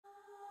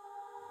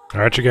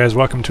Alright you guys,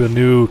 welcome to a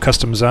new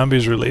custom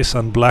zombies release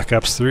on Black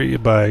Ops 3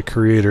 by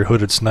creator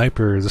Hooded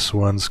Sniper. This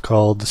one's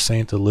called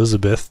Saint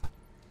Elizabeth.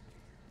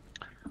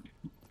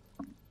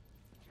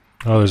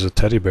 Oh, there's a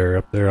teddy bear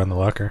up there on the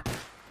locker.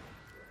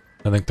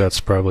 I think that's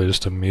probably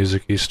just a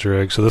music Easter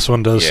egg. So this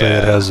one does say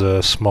it has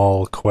a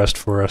small quest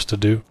for us to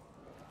do.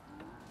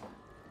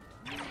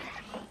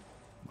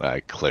 I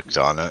clicked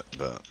on it,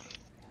 but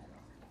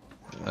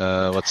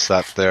what's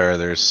that there?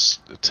 There's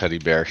a teddy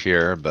bear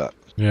here, but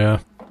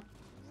yeah.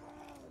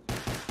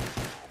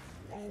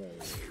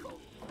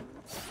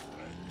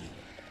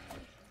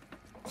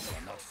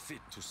 You're not fit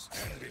to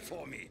stand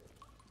before me.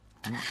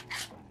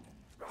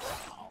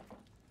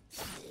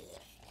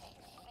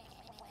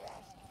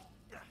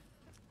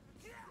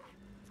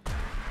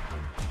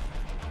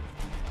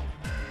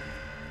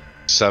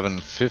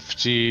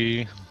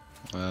 750.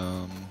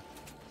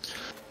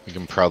 We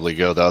can probably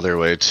go the other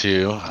way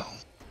too.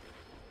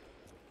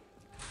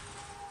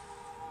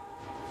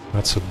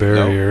 That's a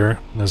barrier.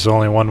 Nope. There's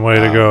only one way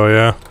to go,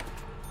 yeah.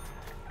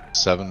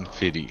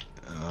 750.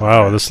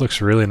 Wow, this looks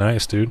really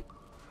nice, dude.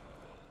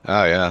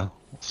 Oh yeah,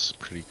 it's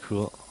pretty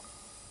cool.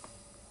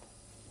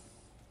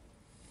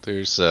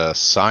 There's a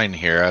sign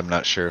here. I'm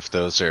not sure if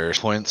those are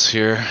points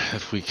here,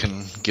 if we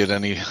can get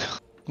any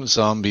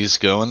zombies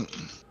going.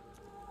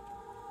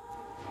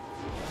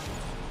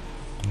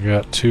 You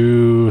got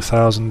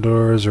 2,000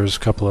 doors. There's a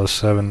couple of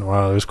 7.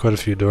 Wow, there's quite a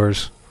few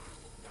doors.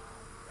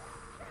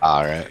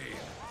 Alright.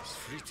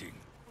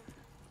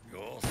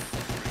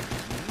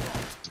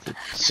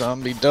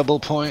 Zombie double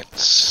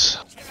points.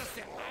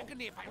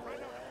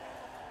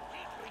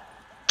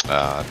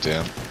 Ah,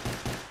 damn.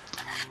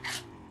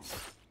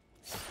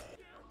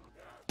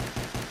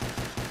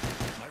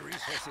 My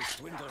resources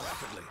dwindle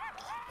rapidly.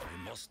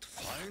 I must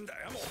find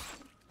ammo.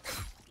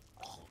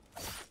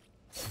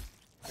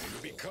 They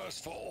will be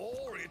cursed for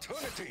all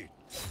eternity.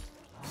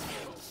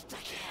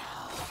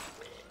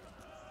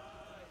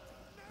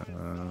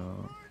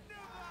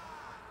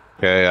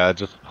 Okay,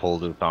 just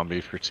hold a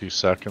zombie for 2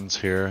 seconds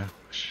here.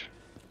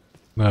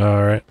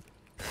 Alright.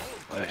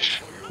 I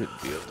should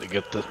be able to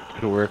get this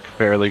to work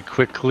fairly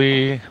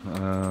quickly.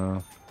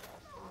 Oh,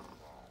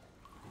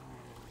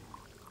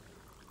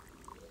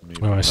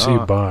 I see a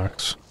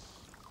box.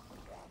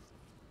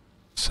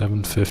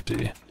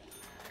 750.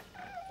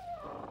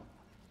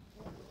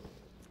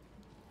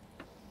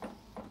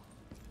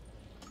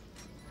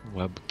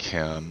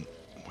 Webcam.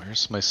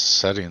 Where's my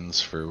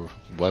settings for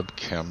web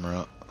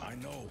camera? I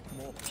know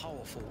more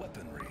powerful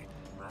weaponry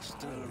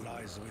still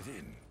lies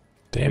within.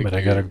 Damn it,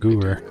 I got a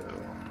goober.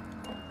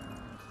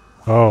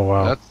 Oh,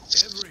 wow.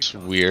 That's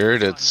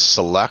weird. It's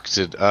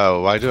selected.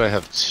 Oh, why do I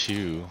have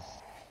 2?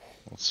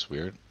 That's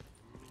weird.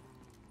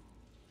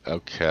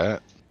 Okay.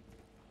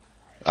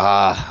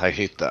 Ah, I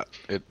hate that.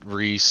 It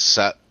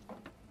reset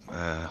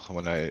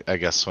when I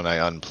guess when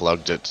I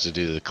unplugged it to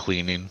do the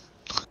cleaning.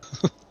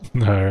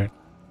 Alright.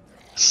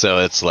 So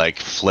it's like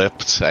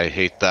flipped. I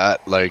hate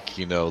that. Like,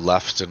 you know,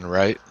 left and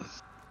right.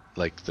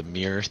 Like the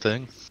mirror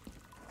thing.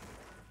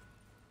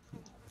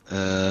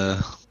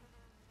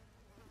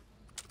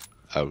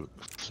 Oh,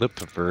 flip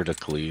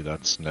vertically,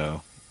 that's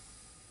no.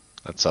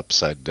 That's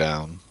upside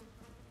down.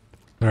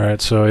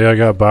 Alright, so yeah, I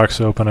got a box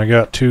open. I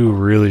got 2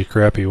 really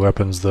crappy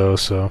weapons though,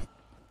 so.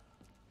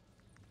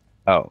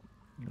 Oh,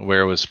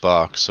 where was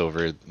box?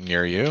 Over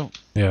near you?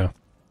 Yeah.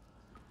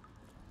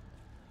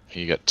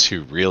 You got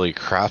 2 really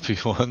crappy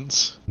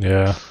ones?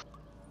 Yeah.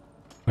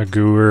 A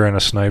goober and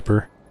a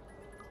sniper.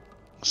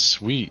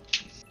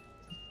 Sweet.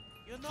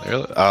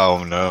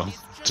 Oh no.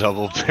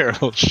 Double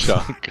barrel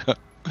shotgun.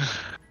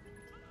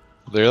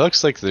 There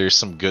looks like there's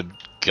some good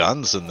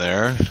guns in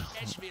there.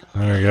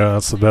 There we go,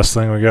 that's the best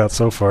thing we got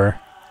so far.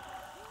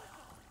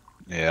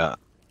 Yeah.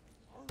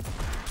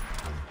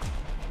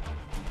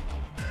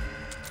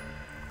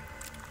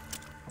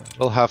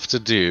 It'll have to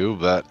do,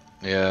 but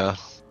yeah.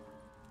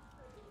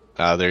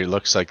 There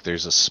looks like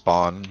there's a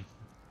spawn.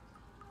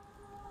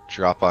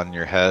 Drop on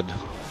your head.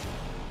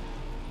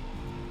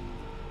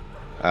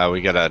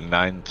 We got a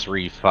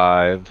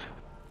 935.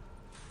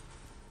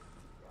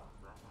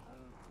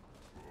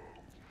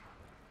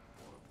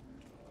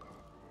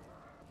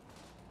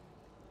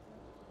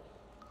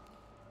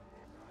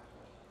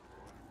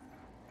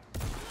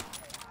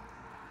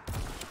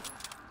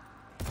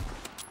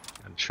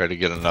 Try to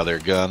get another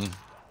gun.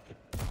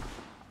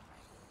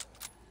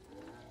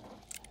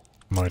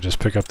 Might just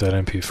pick up that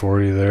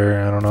MP40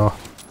 there, I don't know.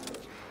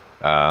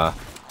 Yeah.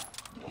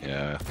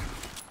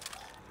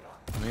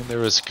 I mean, there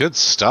was good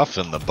stuff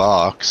in the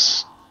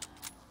box.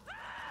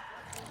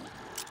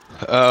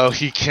 Oh,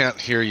 he can't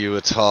hear you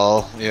at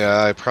all.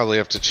 Yeah, I probably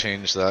have to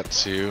change that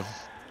too.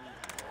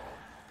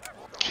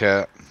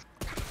 Okay.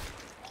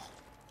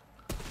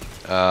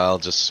 I'll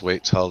just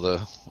wait till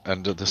the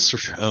end of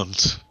this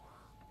round.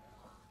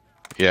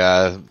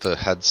 Yeah, the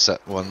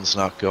headset one's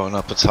not going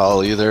up at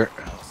all either.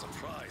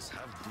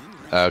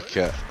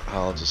 Okay,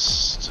 I'll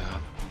just...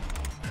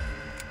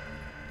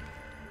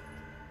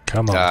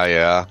 Come on.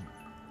 Yeah.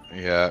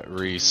 Yeah,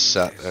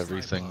 reset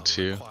everything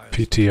too.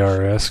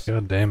 PTRS,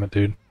 god damn it,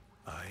 dude.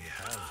 I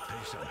have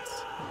patience.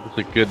 Is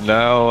it good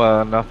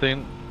now?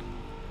 Nothing?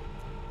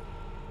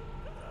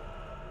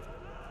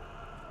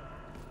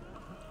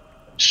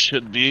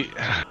 Should be.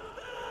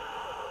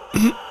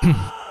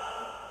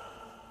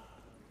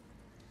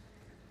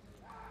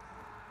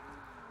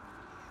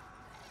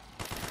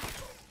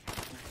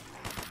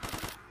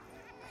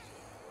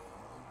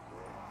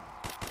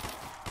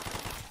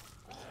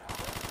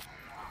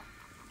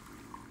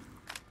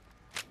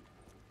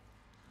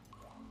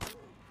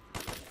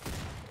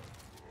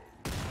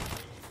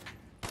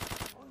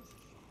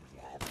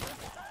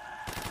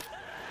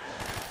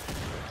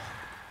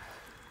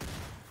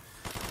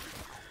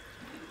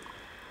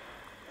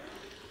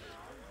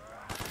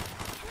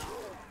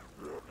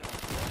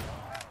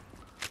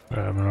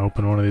 Alright, I'm gonna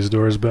open one of these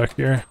doors back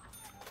here.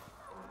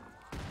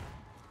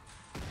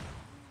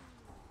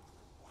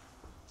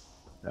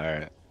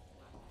 Alright.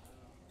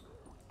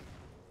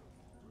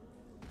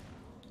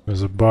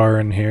 There's a bar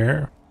in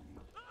here.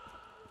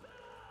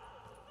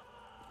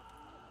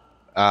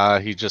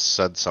 He just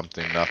said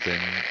something,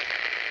 nothing.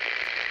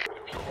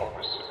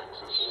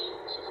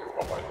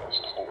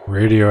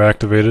 Radio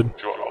activated.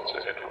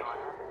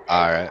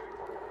 Alright.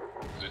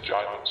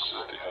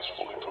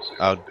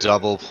 I'll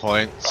double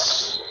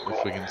points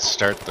if we can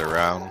start the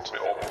round.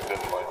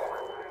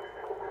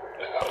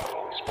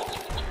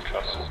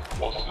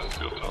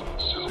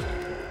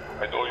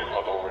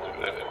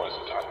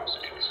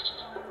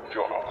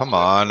 Come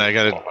on, I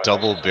got a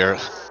double barrel.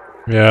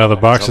 Yeah, the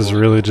box is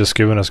really just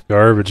giving us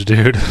garbage,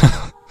 dude.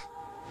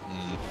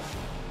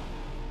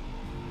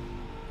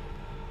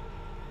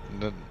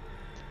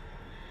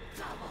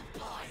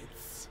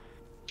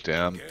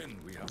 Damn.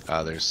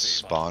 There's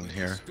spawn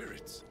here.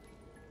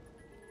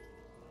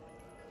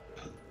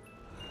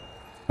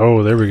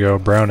 Oh, there we go,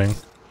 Browning.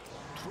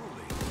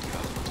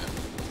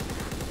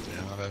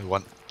 Yeah, I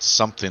want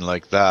something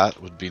like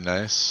that, would be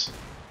nice.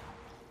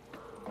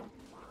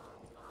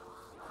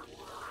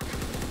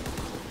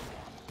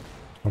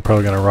 I'm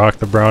probably gonna rock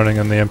the Browning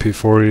and the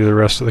MP40 the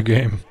rest of the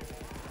game.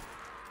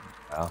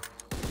 Oh.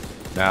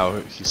 Now,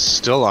 he's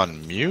still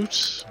on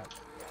mute?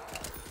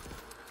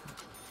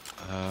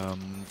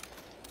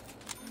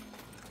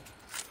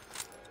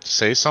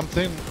 Say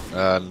something?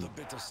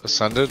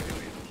 Ascended?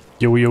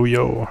 Yo yo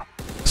yo.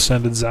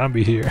 Ascended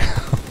zombie here.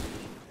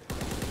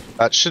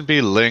 That should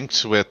be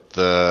linked with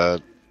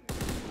the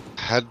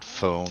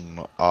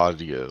headphone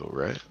audio,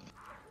 right?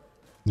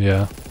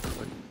 Yeah.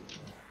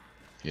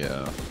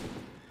 Yeah.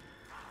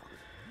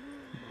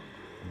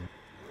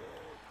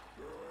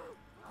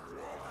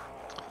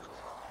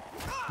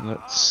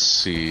 Let's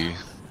see.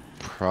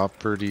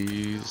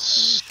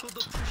 Properties.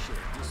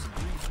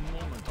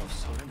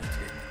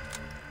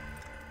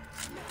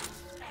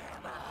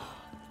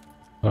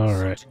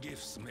 Alright.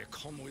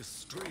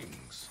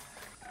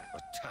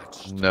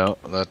 No,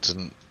 that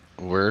didn't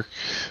work.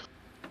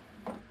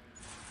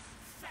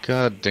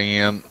 God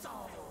damn.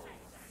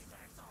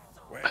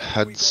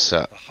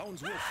 Headset.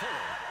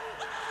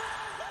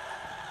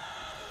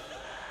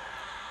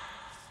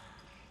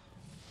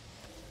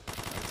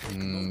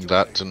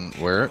 That didn't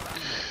work.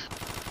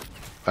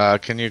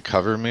 Can you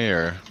cover me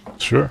or?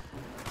 Sure.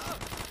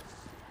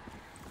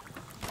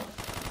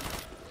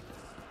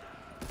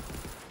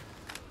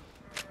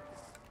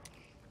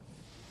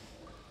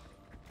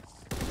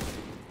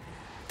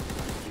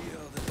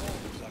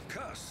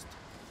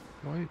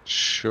 Quite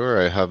sure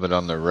I have it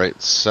on the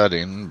right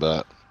setting,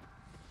 but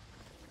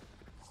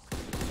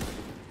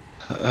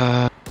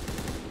Yeah,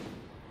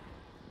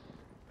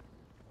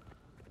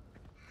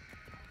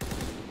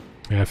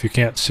 if you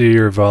can't see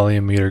your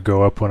volume meter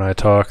go up when I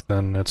talk,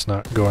 then it's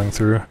not going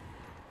through.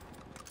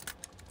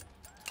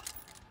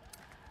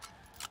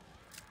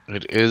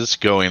 it is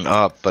going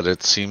up, but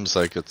it seems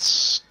like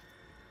it's...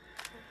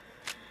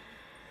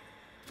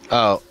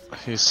 Oh,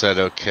 he said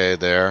okay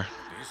there.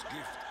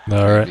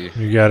 Alright,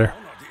 you got her.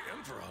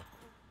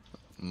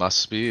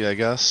 Must be, I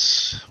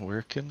guess,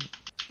 working.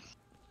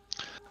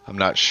 I'm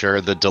not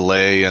sure the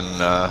delay in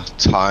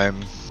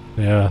time.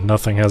 Yeah,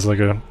 nothing has like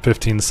a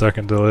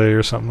 15-second delay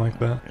or something like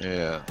that.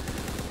 Yeah.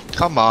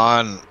 Come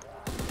on.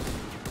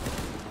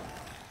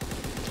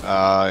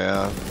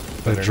 Yeah.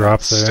 They Better drop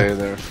not there. Stay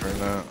there for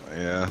now.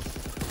 Yeah.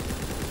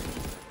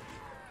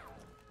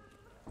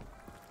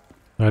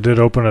 I did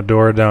open a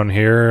door down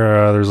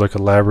here. There's like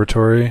a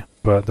laboratory,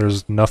 but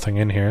there's nothing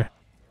in here.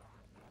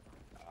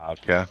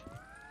 Okay.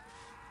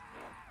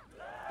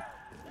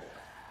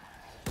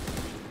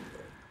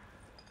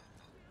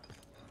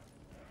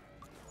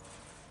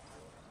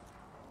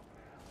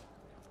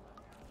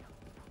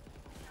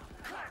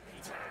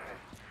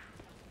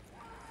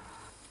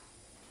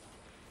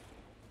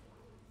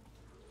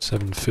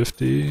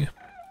 $750.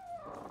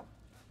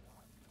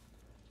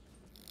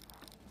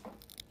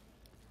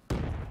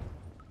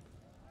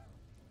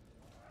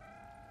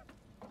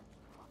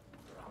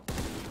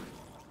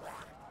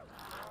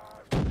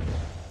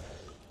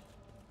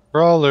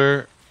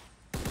 Brawler.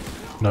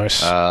 Nice.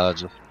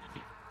 Just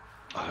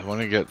I want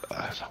to get.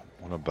 I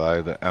don't want to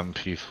buy the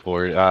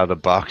MP40. The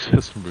box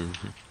is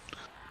moving.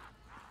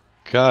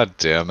 God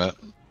damn it.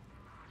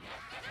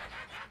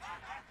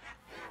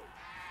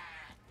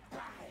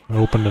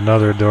 Opened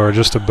another door,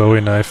 just a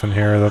Bowie knife in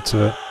here, that's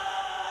it.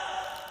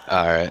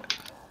 Alright.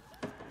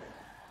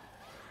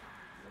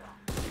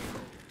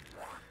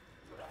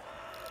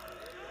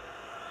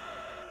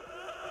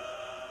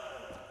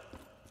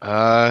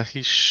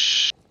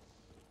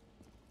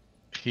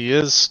 He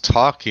is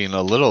talking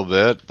a little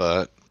bit,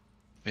 but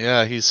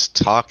yeah, he's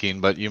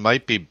talking, but you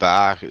might be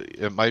back.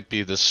 It might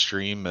be the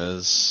stream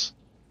is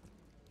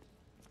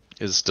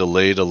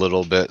delayed a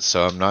little bit,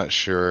 so I'm not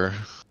sure.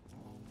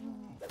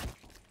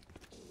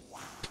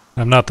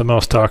 I'm not the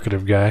most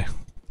talkative guy.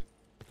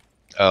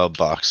 Oh,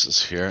 box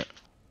is here.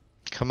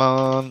 Come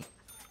on.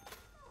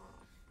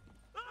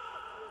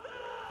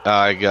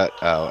 I got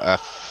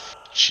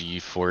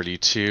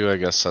FG42. I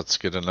guess that's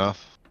good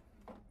enough.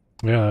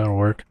 Yeah, that'll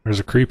work. There's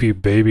a creepy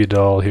baby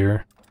doll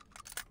here.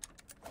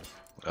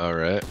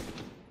 Alright.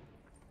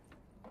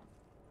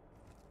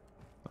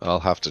 I'll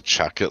have to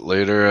check it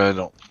later. I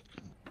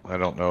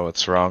don't know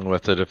what's wrong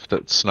with it if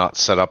it's not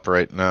set up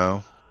right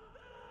now.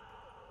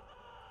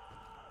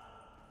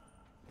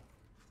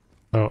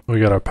 Oh, we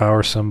got our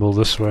power symbol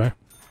this way.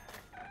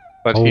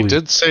 But Holy. he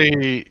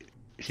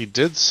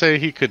did say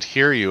he could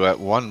hear you at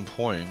one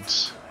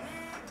point.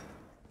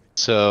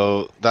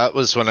 So that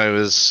was when I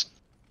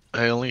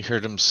only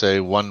heard him say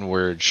one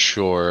word,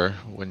 sure,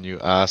 when you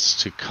asked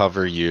to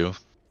cover you.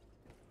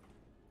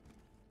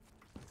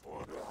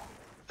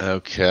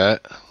 Okay.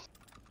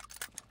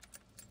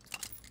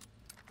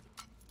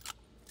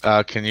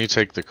 Can you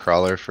take the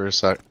crawler for a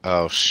sec?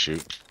 Oh,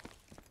 shoot.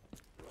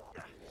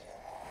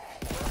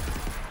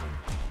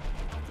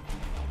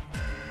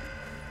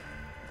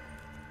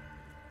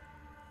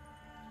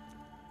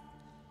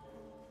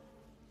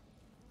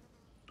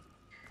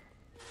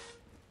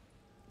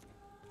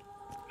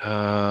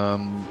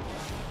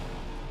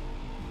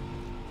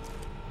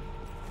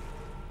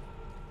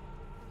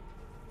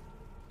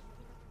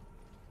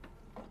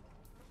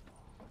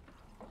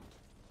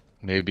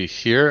 Maybe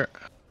here?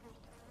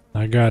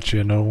 I got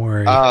you, no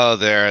worry. Oh,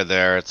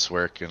 there, it's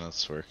working.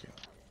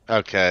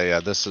 Okay, yeah,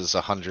 this is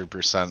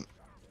 100%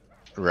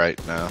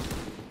 right now.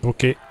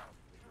 Okay.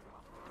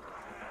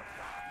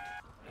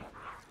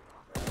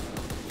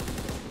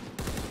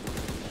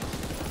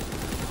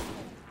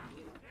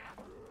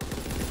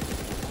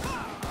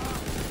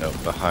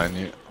 Nope, behind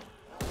you.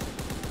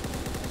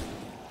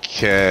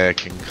 Okay, I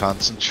can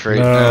concentrate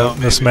No, now.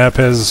 this maybe. map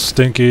has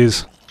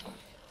stinkies.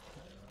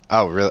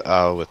 Oh, really?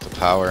 Oh, with the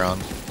power on.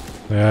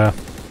 Yeah.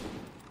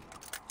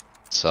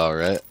 It's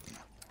alright.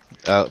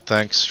 Oh,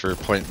 thanks for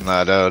pointing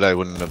that out. I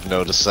wouldn't have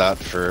noticed that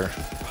for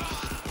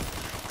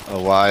a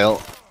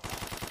while.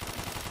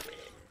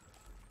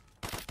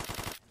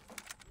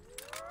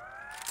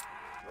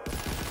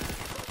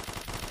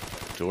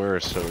 Door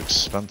is so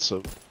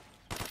expensive.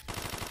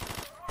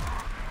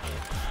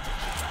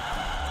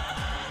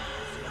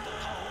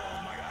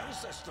 My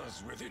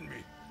ancestors within me.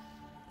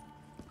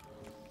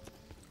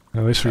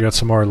 At least we got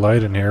some more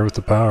light in here with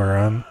the power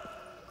on.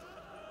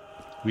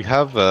 We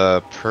have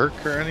a perk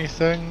or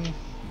anything?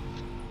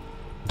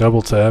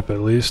 Double tap at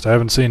least. I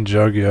haven't seen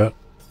Jug yet.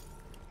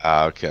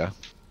 Ah, okay.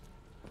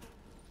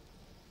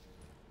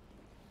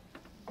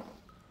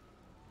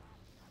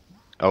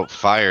 Oh,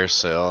 fire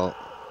sale.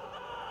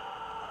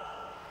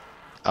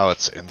 Oh,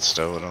 it's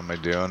insta. What am I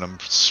doing? I'm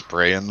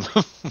spraying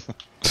them.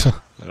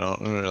 I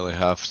don't really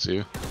have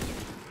to.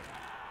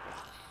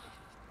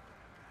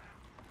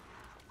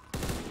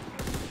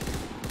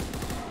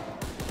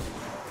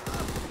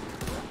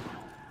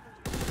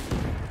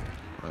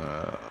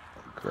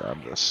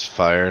 Grab this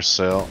fire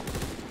sale.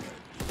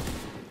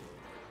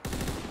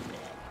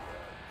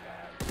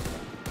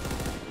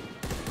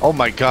 Oh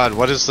my god,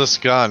 what is this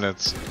gun?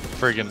 It's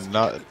friggin'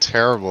 not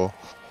terrible.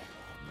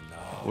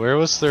 Where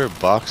was their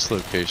box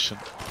location?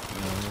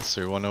 Is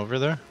there one over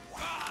there?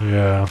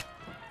 Yeah.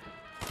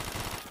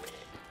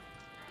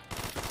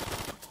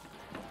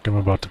 I'm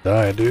about to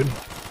die, dude.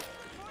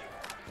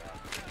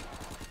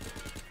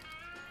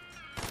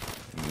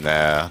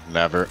 Nah,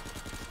 never.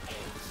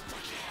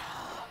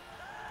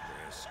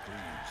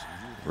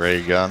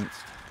 Ray gun.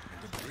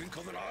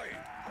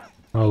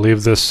 I'll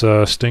leave this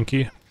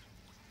stinky.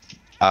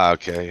 Ah,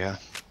 okay, yeah.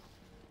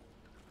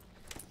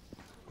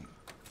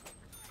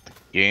 The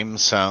game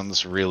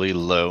sounds really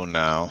low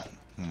now.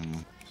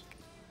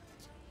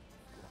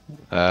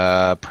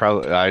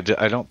 Probably. I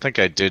don't think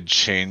I did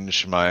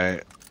change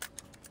my.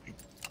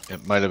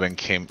 It might have been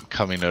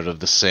coming out of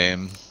the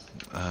same.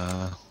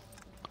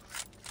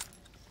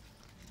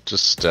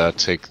 Just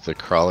take the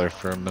crawler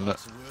for a minute.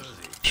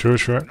 Sure,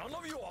 sure.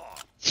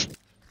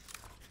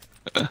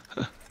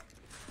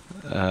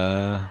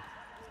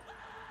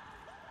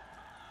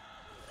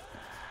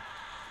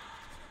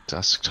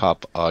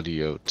 Desktop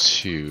audio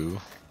 2.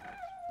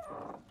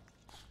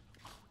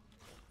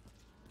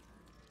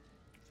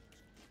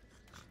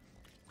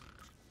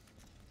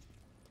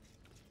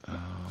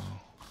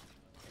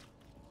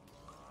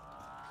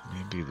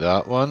 Maybe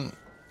that one.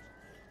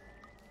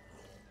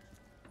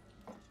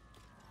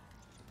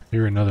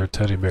 Hear another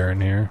teddy bear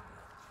in here.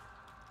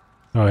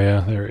 Oh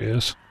yeah, there he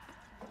is.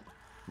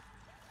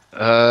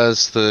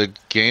 Is the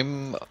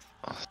game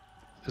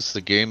Is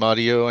the game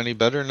audio any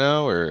better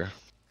now, or?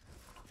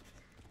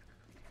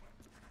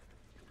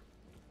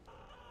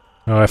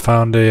 Oh, I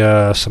found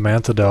a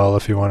Samantha doll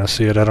if you want to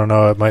see it. I don't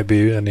know, it might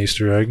be an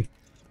Easter egg.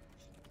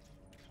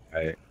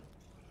 Right.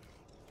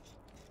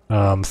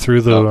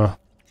 Through the Oh.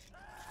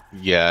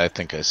 Yeah, I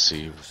think I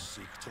see.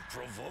 Seek to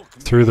provoke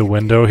me. through the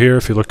window here,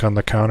 if you look on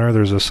the counter,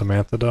 there's a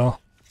Samantha doll.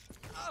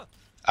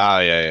 Ah,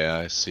 yeah,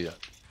 I see it.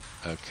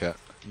 Okay.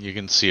 You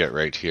can see it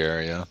right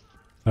here, yeah.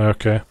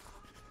 Okay.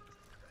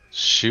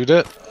 Shoot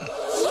it.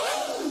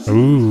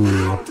 Ooh,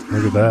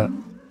 look at that.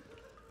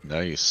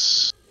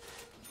 Nice.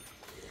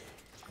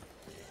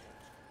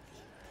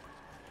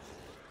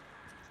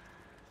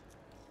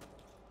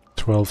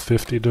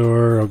 $12.50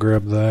 door, I'll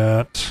grab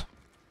that.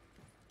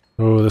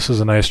 Oh, this is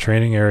a nice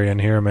training area in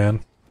here,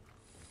 man.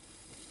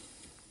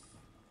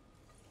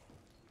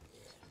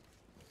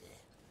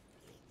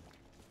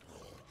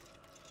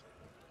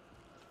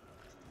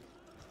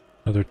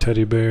 Another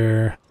teddy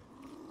bear.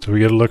 So we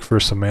gotta look for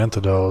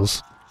Samantha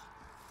dolls.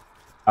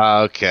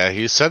 Okay,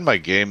 he said my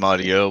game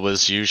audio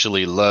was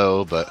usually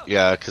low, but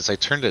yeah, because I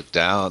turned it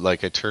down,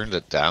 like I turned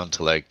it down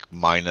to like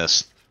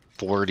minus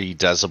 40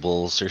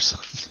 decibels or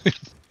something.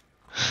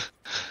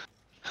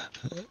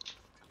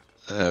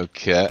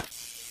 Okay.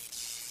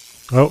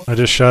 Oh, I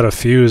just shot a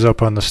fuse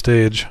up on the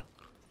stage.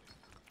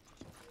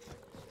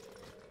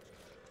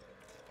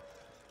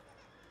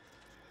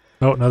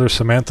 Oh, another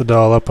Samantha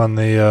doll up on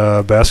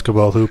the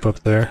basketball hoop up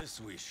there. This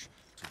wish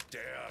to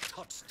dare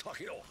touch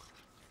Tokyo.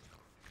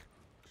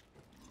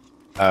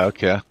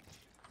 Okay.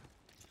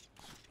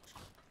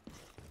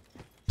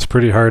 It's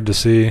pretty hard to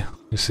see.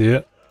 You see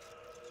it?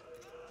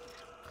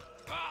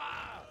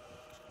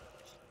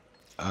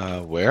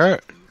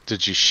 Where?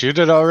 Did you shoot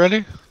it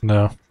already?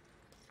 No.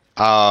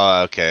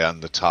 Oh, okay, on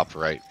the top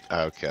right.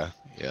 Okay,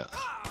 yeah.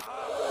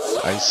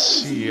 I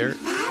see her.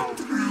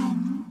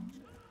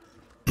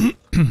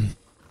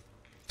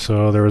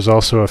 So there was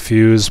also a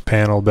fuse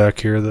panel back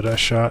here that I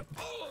shot.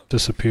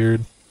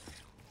 Disappeared.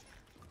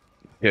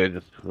 Yeah,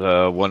 just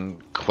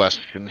one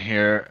question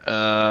here.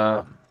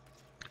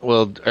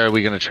 Well, are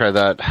we gonna try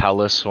that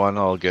Hallis one?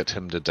 I'll get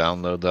him to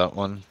download that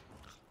one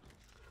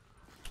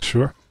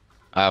Sure.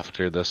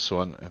 after this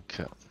one.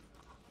 Okay.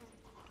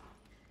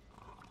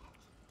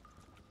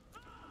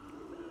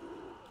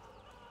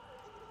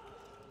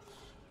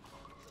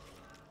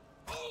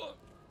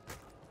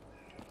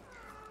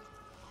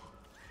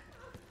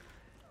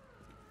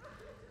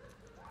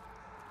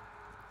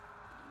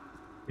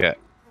 Yeah.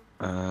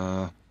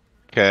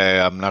 Okay,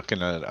 I'm not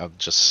gonna. I'm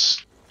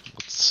just.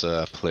 Let's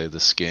play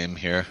this game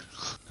here.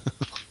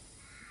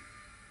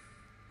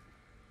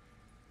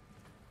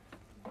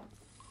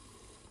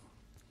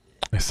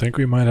 I think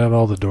we might have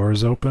all the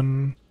doors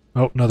open.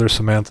 Oh, another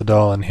Samantha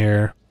doll in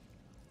here.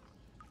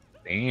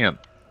 Damn.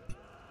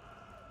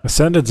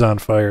 Ascended's on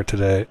fire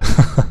today.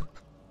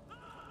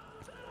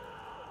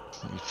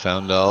 You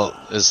found all.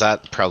 Is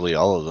that probably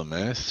all of them,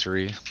 eh?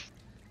 3.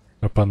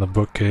 Up on the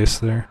bookcase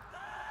there.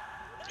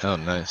 Oh,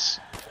 nice.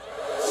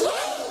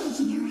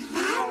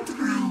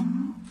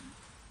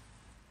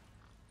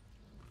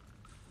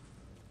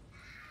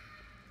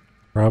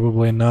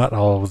 Probably not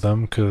all of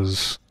them,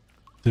 because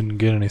didn't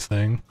get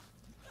anything.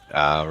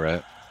 Ah,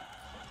 right.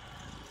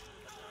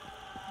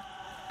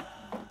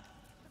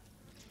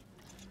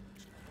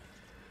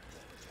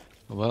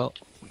 Well,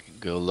 we can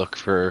go look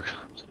for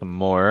some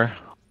more.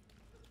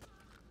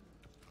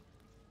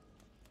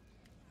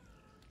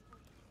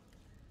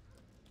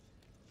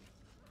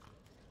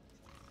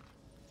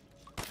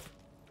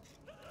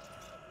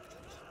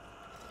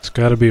 It's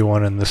gotta be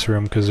one in this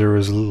room, because there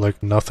was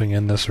like nothing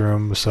in this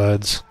room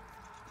besides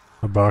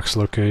a box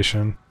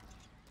location.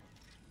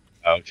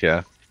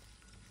 Okay.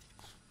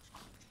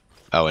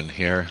 Oh, in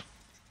here.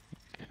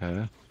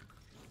 Okay.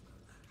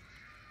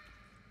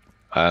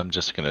 I'm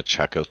just gonna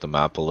check out the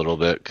map a little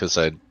bit because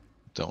I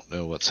don't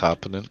know what's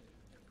happening.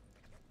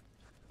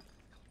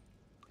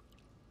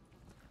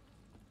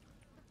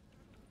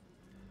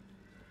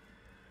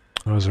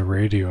 There was a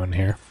radio in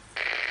here.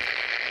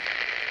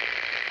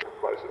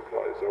 My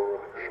supplies are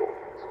running short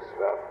in this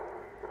lab.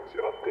 The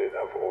undead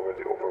have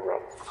already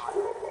overrun the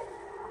school lab.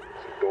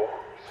 The door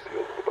is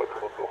sealed, but I do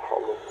not know how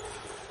long.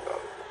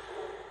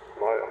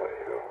 Why am I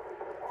here?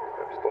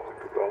 I'm starting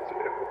to doubt the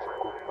efforts of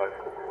good night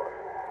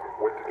combined.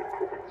 Weighted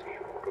improving the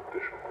human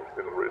condition has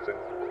been raising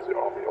the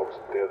army of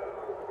the dead,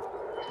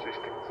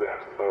 assisting the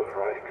Third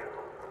Reich,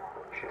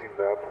 heating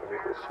lab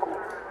middle school,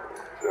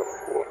 their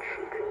poor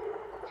children,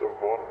 the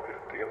one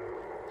within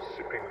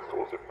sipping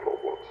through the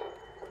floorboards.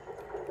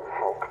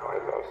 How can I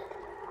last?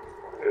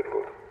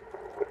 Edward,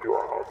 but you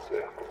are out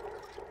there.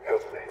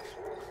 Help me.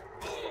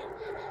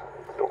 This is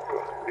Dr.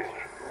 H.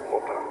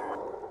 Potter.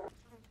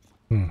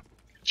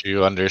 Do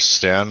you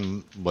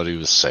understand what he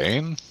was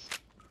saying?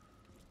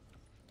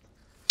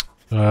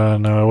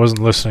 No, I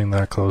wasn't listening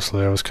that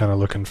closely. I was kind of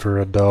looking for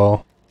a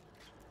doll.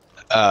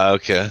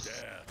 Okay.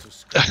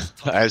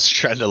 I was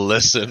trying to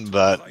listen,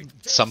 but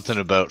something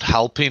about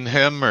helping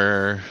him,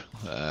 or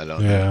I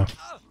don't know. Yeah.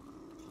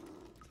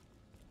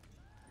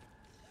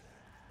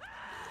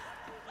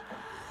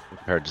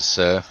 Hard to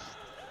say.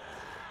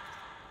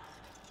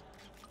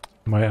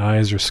 My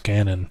eyes are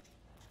scanning.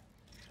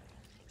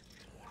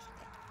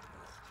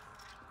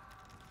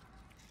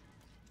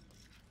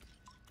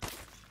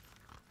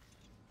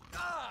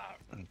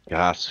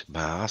 Gas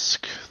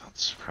mask.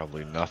 That's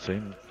probably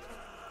nothing.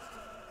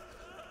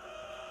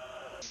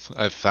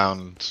 I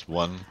found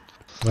one.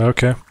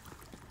 Okay.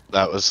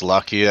 That was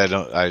lucky.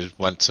 I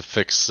went to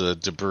fix the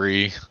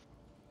debris.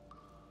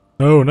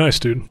 Oh, nice,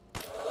 dude.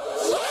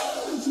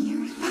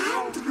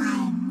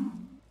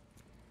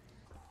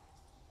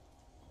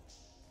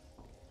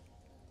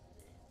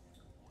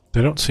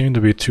 They don't seem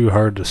to be too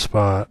hard to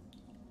spot.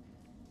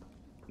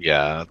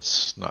 Yeah,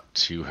 it's not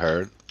too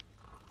hard.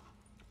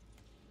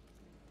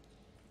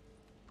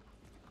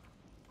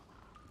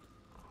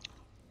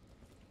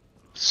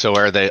 So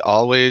are they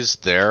always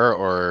there,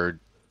 or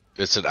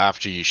is it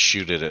after you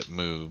shoot it, it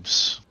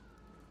moves?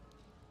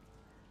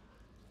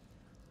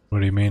 What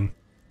do you mean?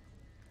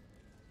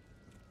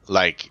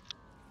 Like,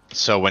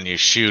 so when you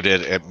shoot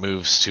it, it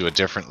moves to a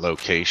different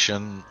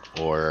location,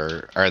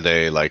 or are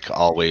they like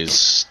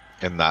always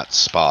in that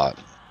spot?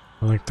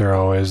 I think they're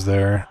always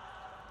there.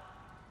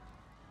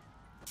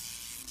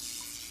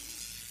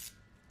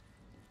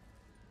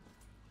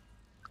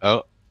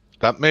 Oh,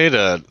 that made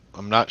a...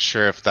 I'm not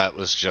sure if that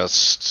was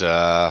just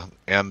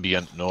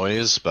ambient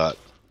noise, but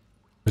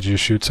Did you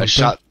shoot something? I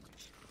shot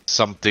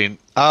something.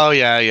 Oh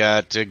yeah, yeah,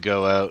 it did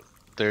go out.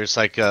 There's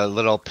like a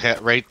little pit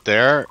right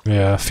there.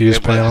 Yeah, fuse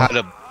It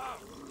panel.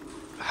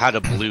 had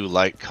a blue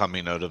light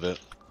coming out of it.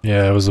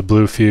 Yeah, it was a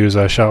blue fuse.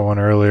 I shot one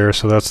earlier,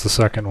 so that's the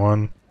second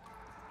one.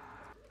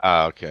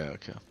 Ah, okay,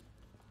 okay.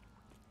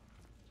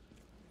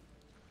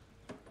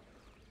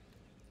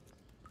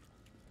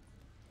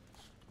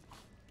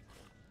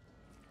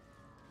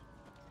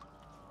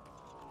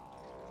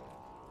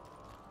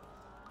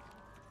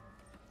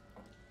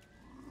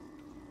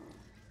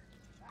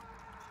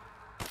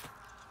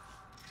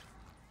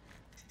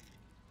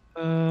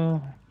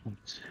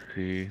 Let's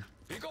see.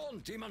 Begone,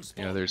 demon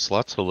spawn. Yeah, there's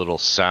lots of little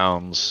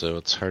sounds, so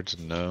it's hard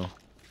to know.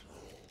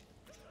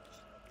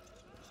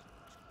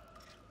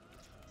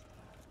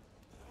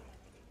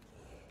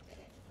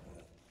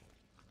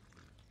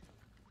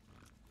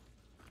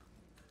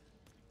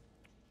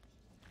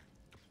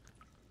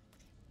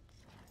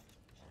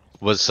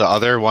 Was the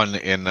other one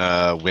in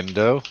a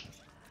window?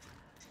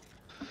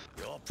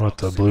 Your What,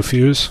 the proximity blue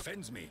fuse?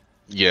 offends me.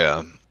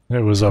 Yeah. It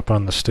was up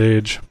on the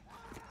stage.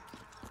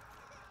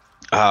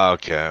 Ah,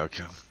 okay,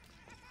 okay.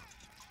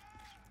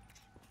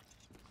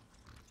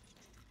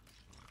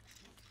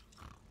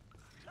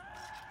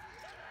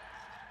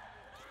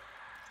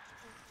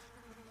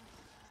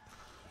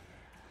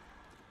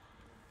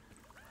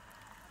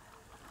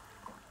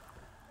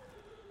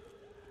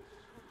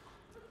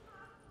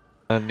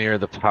 Near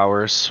the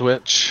power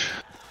switch.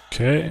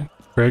 Okay,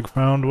 Greg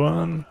found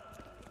one.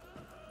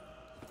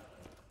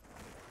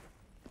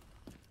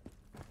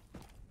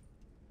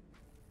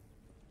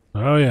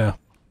 Oh yeah.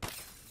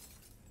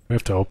 We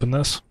have to open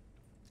this?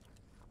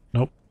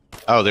 Nope.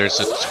 Oh, there's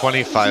a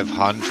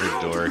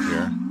 2500 door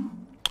here.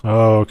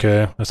 Oh,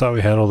 okay. I thought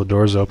we had all the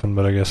doors open,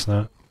 but I guess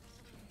not.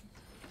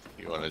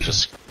 You want to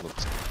just...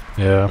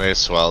 Yeah. May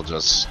as well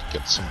just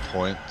get some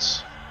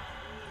points.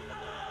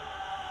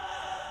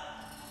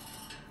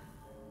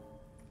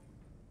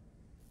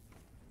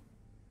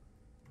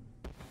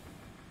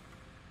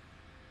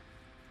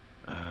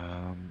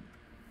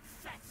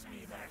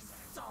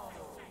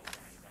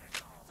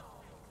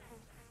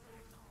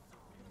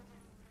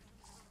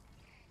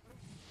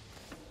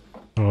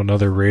 Oh,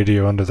 another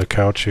radio under the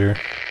couch here.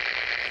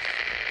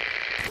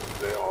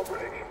 They are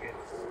breaking in.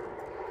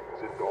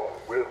 The door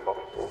will not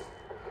open.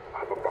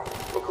 I'm about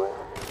to go.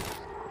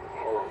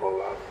 Horrible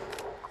land.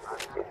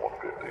 They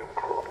won't get in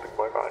corrupting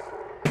my mind.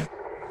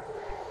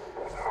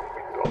 What have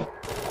we done?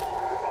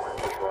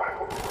 Just right.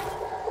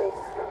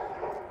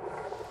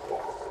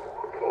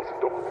 Close the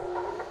door.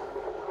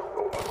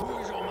 No one. Who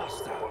is your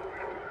master?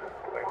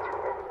 Thank you.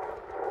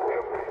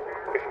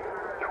 Everything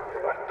you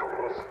like to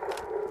us.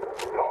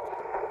 No.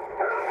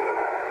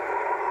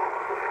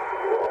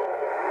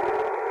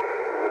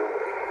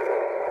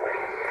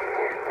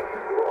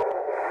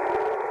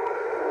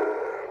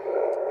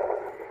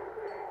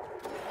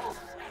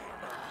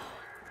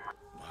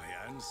 My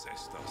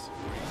ancestors.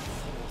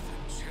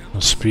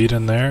 The speed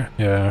in there?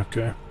 Yeah,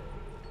 okay.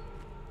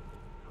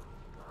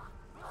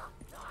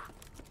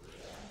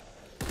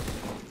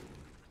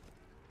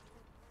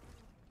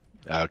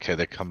 Okay,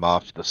 they come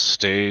off the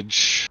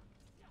stage.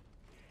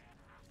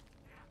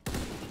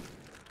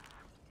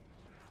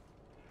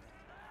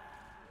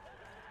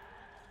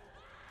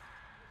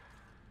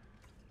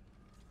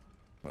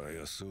 I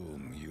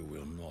assume you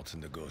will not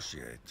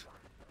negotiate.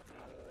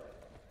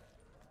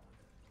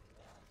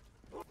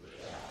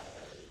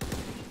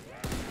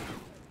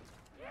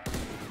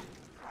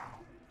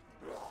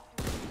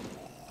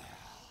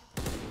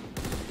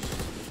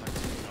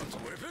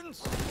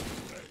 Weapons?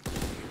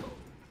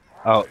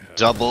 Oh,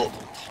 double.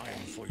 Time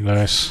for your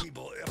Nice.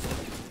 feeble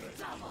effort.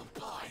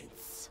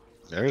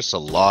 There's a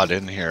lot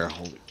in here.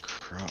 Holy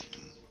crap.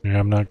 Yeah,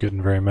 I'm not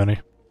getting very many.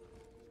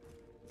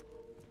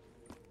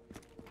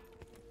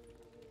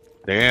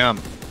 Damn.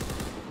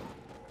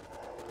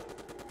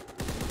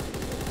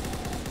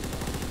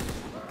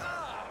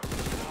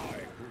 I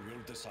who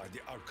will decide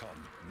the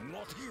outcome,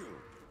 not you.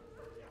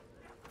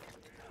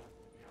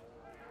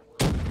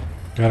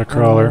 Got a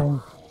crawler.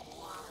 Oh.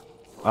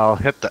 I'll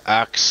hit the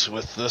axe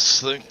with this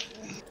thing.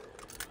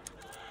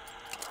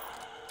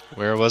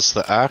 Where was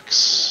the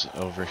axe?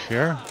 Over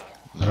here?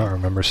 I don't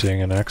remember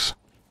seeing an X.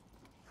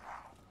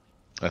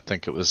 I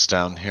think it was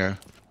down here.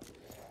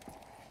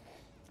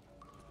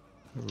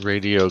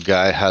 Radio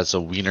guy has a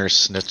wiener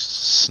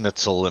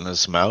schnitzel in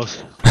his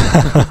mouth.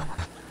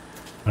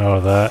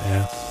 Oh, that,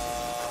 yeah.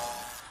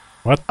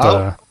 What the?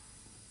 Oh,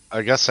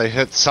 I guess I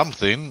hit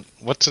something.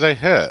 What did I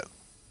hit?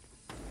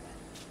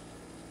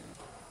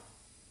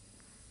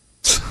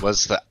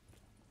 Was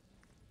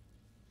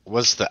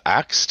the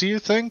axe, do you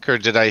think? Or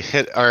did I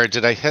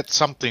hit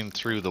something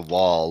through the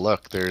wall?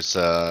 Look, there's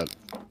a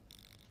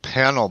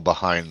panel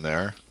behind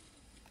there.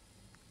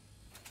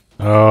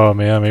 Oh,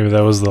 man, maybe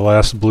that was the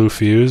last blue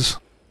fuse.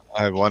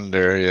 I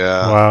wonder,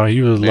 yeah. Wow,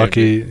 you were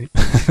maybe.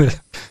 lucky.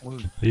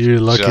 You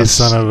lucky Just-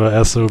 son of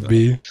a SOB.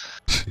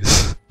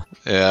 Jeez.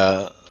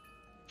 Yeah.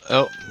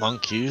 Oh,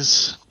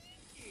 monkeys.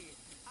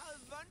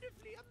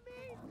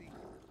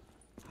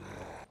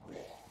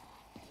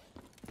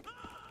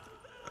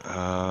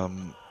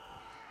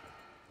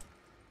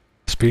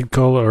 Speed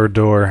cola or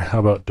door? How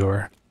about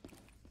door?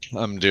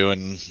 I'm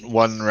doing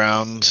one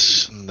round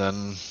and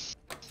then.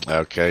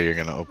 Okay, you're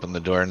gonna open the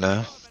door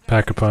now.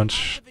 Pack a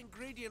punch.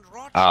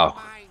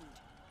 Oh.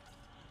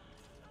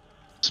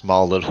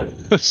 Small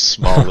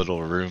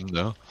little room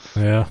though.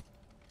 Yeah.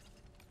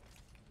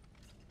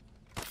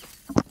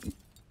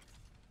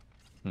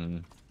 Hmm.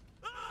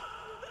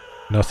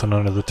 Nothing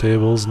under the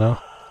tables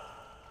now.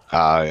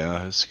 Ah,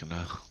 yeah, I was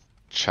gonna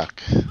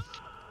check.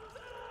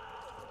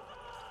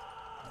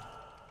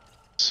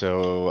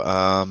 So,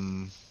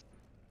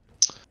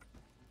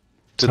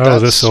 did Oh, that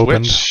this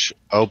opened. switch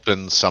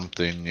open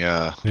something?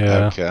 Yeah.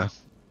 Yeah. Okay.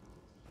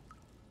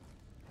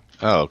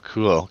 Oh,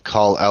 cool.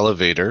 Call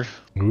elevator.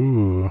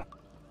 Ooh.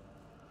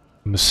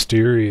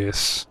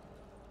 Mysterious.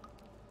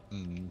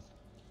 Hmm.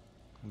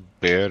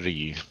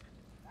 Berry.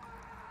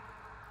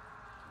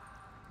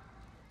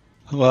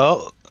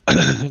 Well,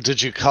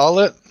 did you call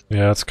it?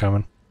 Yeah, it's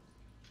coming.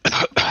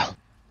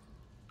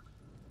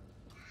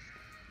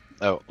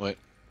 Oh, wait.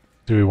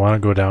 Do we want to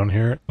go down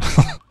here?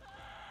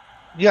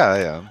 Yeah, I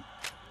am.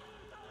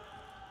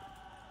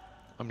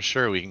 I'm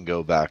sure we can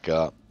go back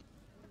up.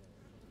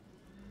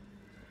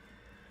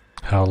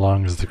 How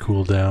long is the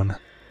cooldown?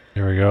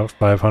 Here we go,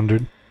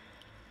 500.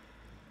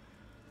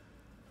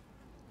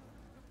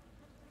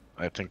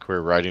 I think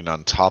we're riding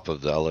on top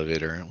of the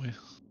elevator, aren't we?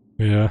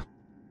 Yeah.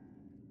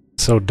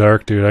 It's so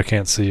dark, dude. I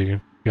can't see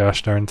a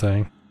gosh darn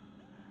thing.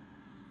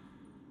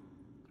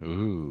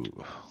 Ooh.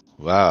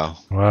 Wow.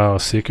 Wow,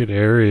 secret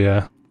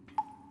area.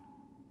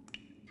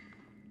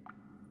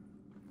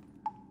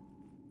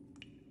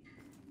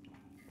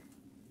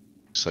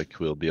 Looks like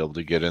we'll be able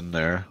to get in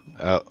there.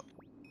 Oh.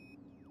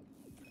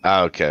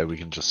 Ah, okay, we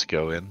can just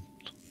go in.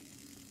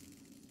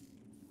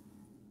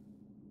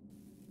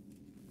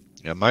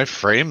 Yeah, my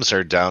frames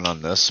are down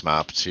on this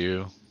map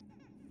too.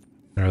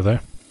 Are they?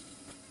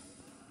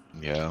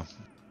 Yeah.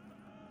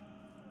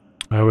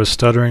 I was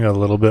stuttering a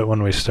little bit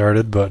when we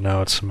started, but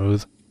now it's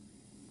smooth.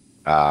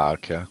 Ah,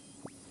 okay.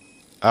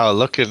 Oh,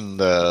 look in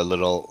the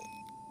little...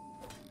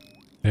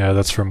 Yeah,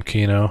 that's from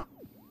Kino.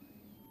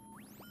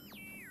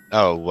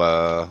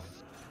 Oh,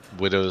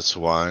 Widow's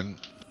Wine.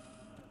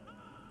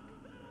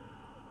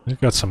 They've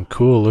got some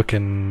cool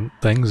looking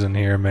things in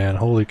here, man.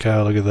 Holy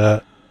cow, look at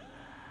that.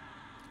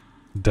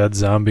 Dead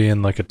zombie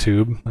in like a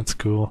tube. That's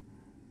cool.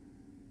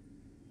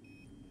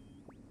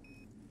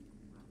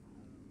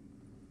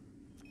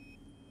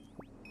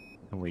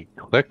 Can we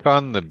click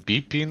on the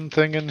beeping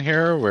thing in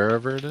here,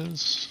 wherever it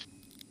is?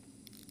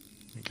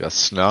 I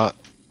guess not.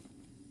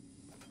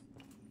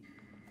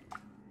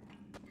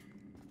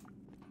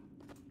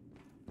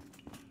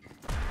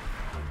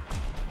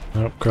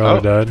 Nope, crawler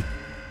Oh. died.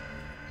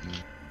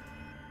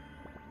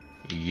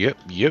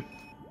 Yep.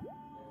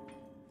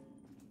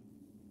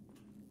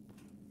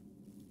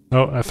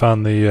 Oh, I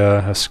found the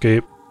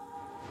escape.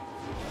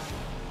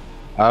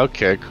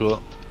 Okay,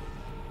 cool.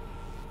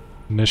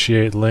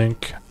 Initiate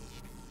link.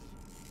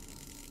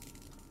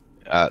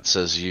 It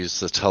says use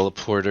the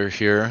teleporter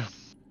here.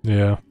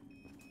 Yeah.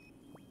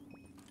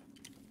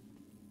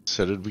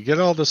 So did we get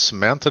all the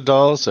Samantha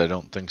dolls? I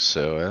don't think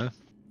so, eh?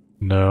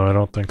 No, I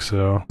don't think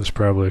so. There's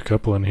probably a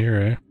couple in here,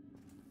 eh?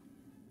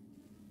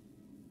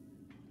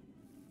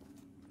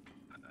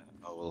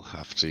 We'll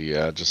have to,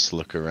 yeah, just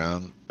look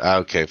around. Ah,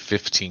 okay,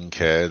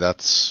 15k,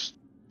 that's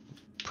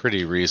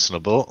pretty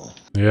reasonable.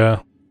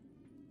 Yeah,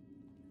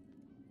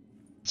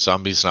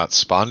 Zombies not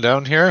spawned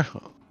down here?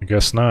 I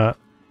guess not.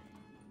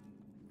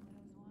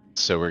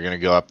 So we're gonna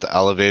go up the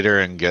elevator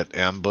and get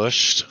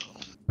ambushed.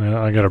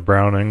 Yeah, I got a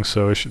Browning,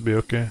 so I should be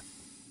okay.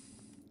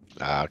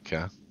 Ah,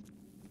 okay.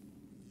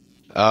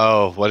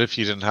 Oh, what if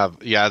you didn't have?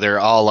 Yeah, they're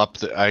all up.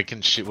 I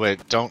can shoot.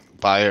 Wait, don't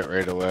buy it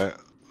right away.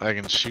 I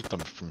can shoot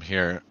them from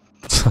here.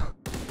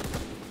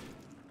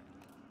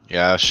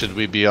 Yeah, should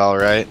we be all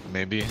right?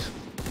 Maybe.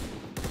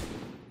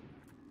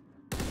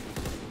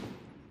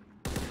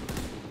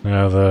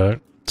 Yeah,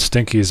 the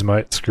stinkies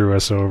might screw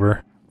us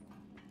over.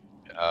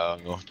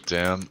 Oh,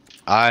 damn.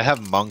 I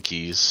have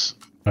monkeys.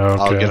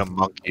 Okay. I'll get a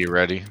monkey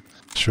ready.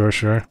 Sure,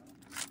 sure.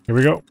 Here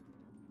we go.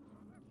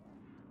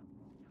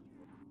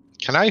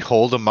 Can I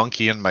hold a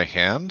monkey in my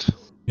hand?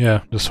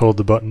 Yeah, just hold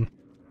the button.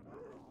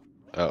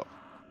 Oh,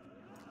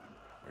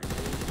 I will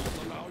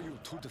not allow you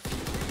to defeat me.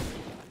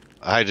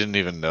 I didn't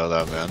even know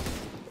that, man.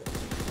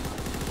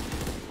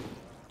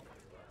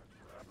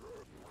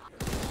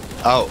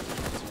 Oh,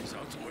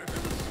 Without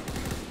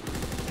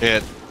weapons,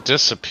 it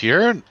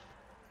disappeared?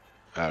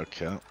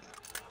 Okay.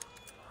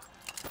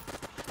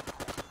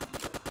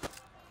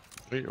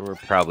 We're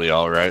probably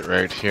alright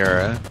right here,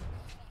 eh?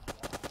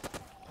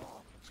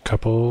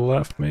 Couple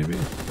left, maybe.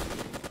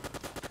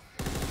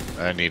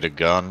 I need a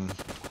gun.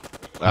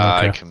 Okay.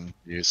 I can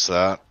use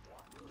that.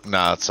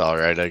 Nah, it's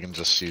alright, I can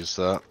just use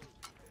that.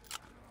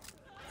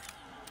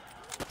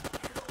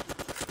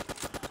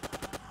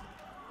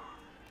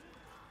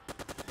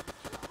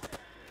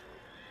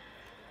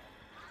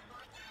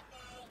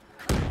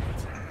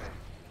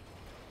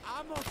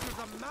 ammo to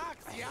the max,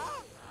 yeah?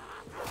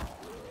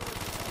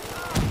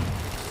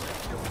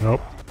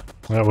 Nope.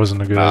 That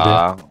wasn't a good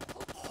idea.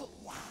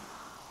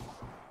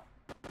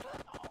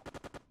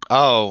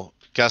 Oh,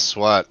 guess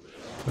what?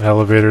 The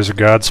elevator's a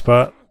god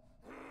spot.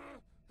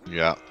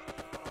 Yeah.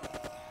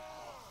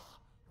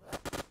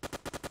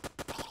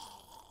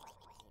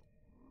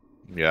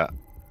 Yeah.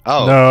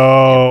 Oh,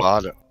 No. you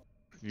bought it.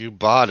 You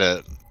bought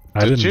it.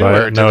 I didn't you, buy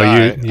or it. No,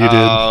 I? you did.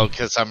 Oh,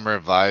 because I'm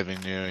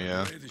reviving you,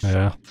 yeah.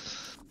 Yeah.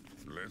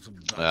 Let's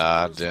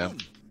Ah, battle damn.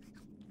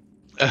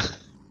 this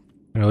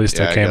At least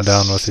Yeah, I came guess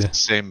down with you.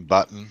 Same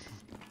button.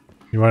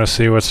 You want to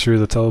see what's through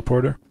the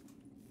teleporter?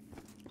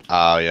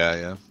 Oh, yeah,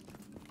 yeah.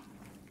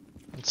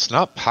 It's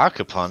not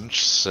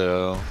Pack-a-Punch,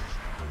 so...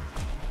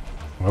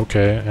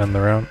 Okay, end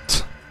the round.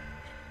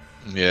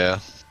 Yeah.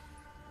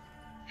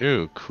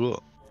 Ooh,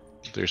 cool.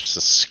 There's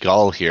a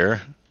skull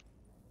here.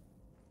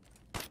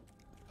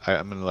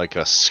 I'm in like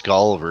a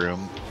skull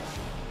room.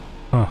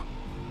 Huh.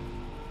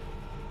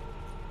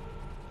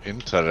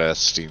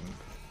 Interesting.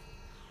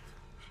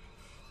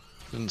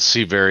 Didn't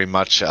see very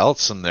much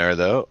else in there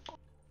though.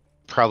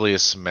 Probably a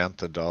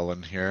Samantha doll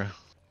in here.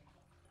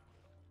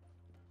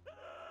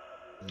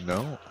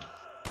 No.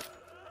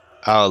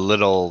 Oh, a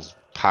little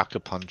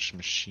Pack-a-Punch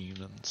machine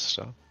and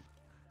stuff.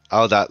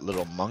 Oh, that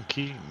little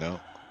monkey? No.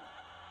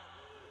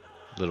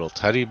 Little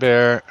teddy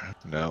bear?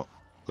 No.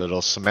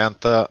 Little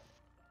Samantha?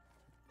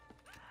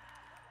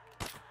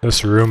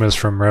 This room is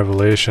from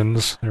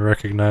Revelations. I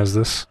recognize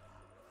this.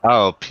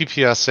 Oh,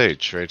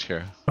 PPSH right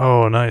here.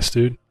 Oh, nice,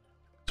 dude.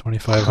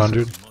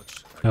 2500.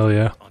 much Hell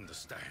yeah.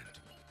 understand.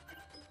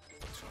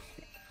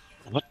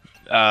 What?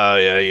 Oh,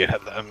 yeah, you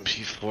have the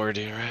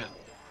MP40, right?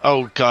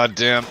 Oh,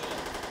 goddamn.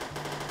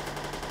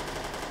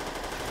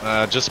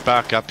 Just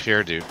back up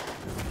here, dude.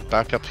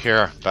 Back up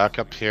here. Back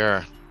up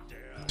here.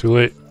 Too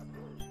late.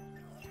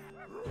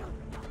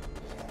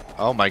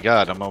 Oh my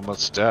god, I'm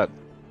almost dead.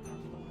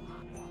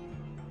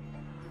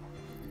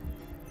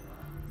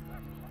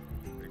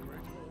 The great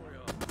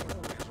warrior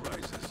always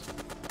rises.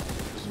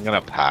 I'm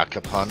gonna pack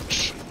a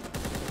punch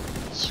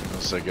as soon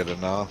as I get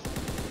enough.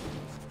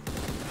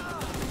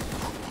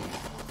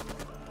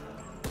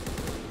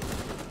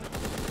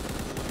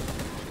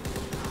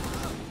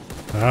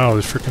 Wow,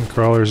 these freaking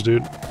crawlers,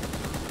 dude.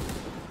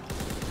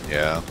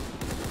 Yeah.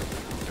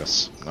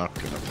 Guess I'm not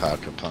gonna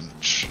pack a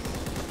punch.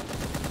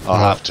 I'll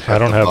have to hit I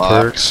don't the have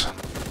box. perks.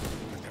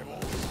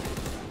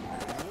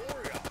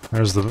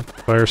 There's the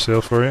fire sale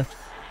for you.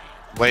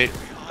 Wait,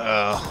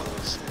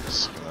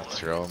 just gonna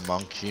throw a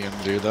monkey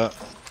and do that.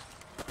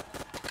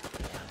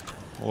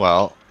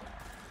 Well,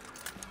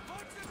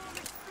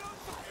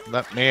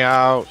 let me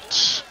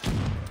out.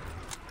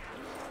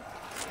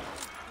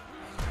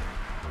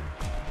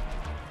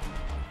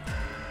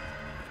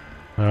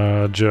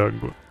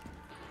 Jug.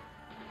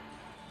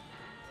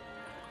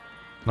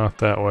 Not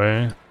that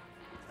way.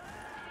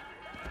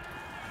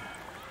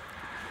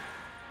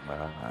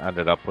 I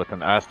ended up with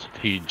an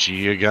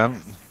STG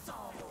again.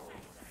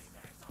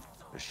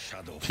 The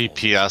shadow falls.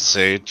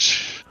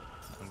 PPSH.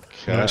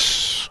 Okay.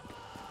 Nice.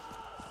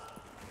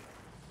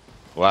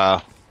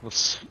 Wow.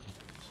 Let's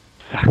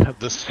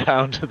the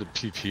sound of the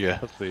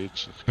PPSH.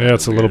 Is Yeah,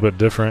 it's a little weird.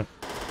 bit different.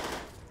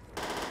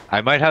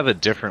 I might have a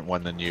different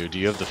one than you. Do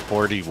you have the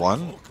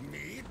 41? Look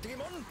me,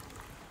 demon.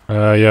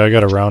 Yeah, I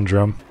got a round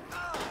drum.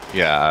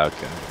 Yeah,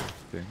 okay.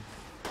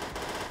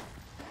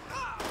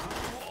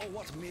 Oh,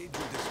 what made you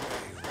this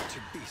way,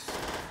 wretched beast?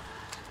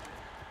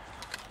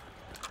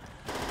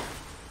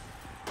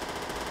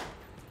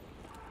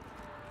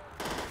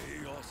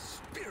 May your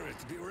spirit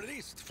be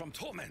released from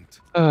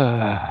torment.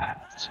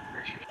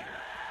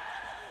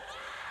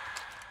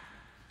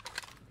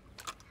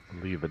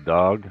 Leave a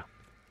dog.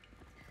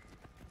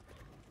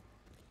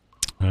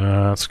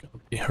 It's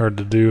gonna be hard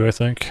to do, I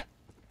think.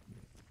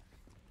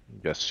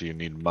 Guess you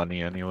need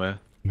money anyway.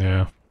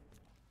 Yeah.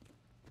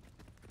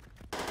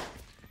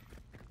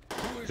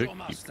 Who is Good your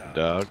master?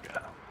 dog.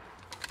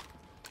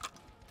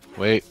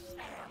 Wait,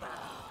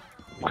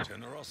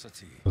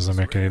 Generosity. Doesn't is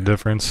make any rare.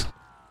 difference.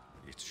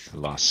 It should be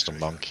lost a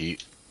treasured. monkey.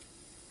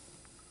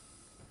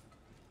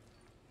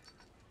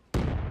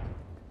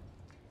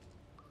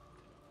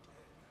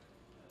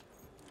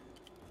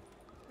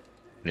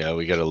 Yeah,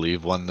 we gotta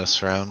leave one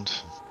this round.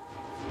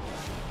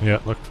 Yeah,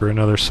 look for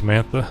another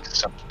Samantha.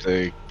 Except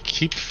they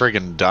keep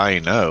friggin'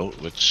 dying out,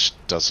 which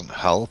doesn't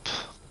help.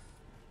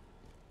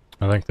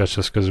 I think that's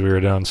just because we were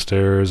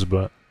downstairs,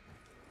 but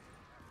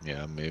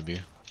Yeah,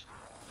 maybe.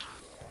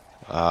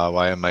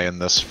 Why am I in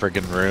this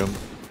friggin' room?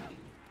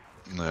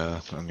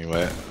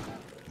 Anyway,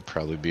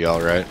 probably be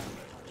alright.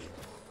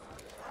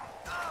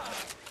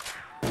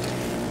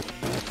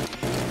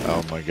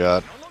 Oh my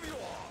god.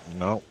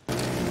 Nope,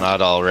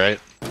 not alright.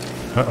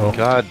 uh-oh.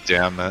 God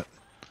damn it.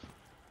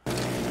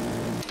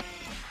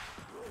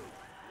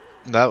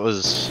 That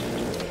was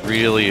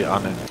really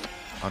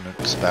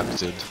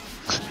unexpected.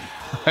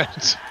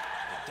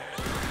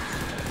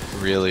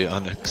 Really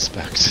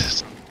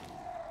unexpected.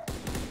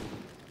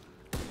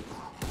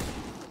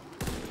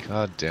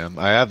 God damn.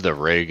 I have the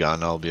ray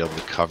gun, I'll be able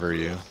to cover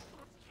you.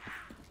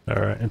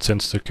 Alright, it's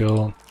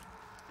insta-kill.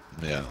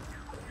 Yeah.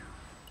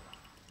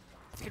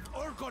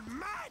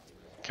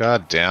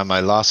 God damn,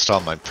 I lost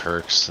all my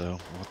perks though.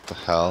 What the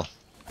hell?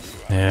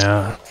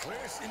 Yeah,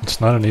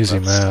 it's not an easy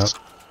map.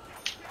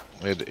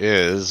 It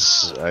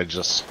is. I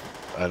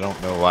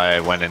don't know why I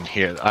went in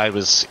here. I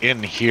was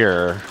in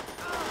here.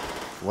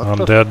 What I'm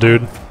the dead,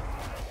 dude.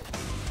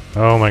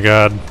 Oh my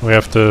god, we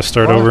have to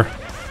start What? over.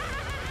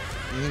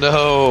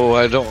 No,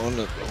 I don't want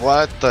to.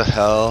 What the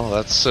hell?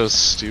 That's so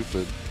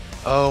stupid.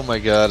 Oh my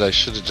god, I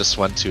should have just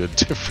went to a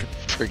different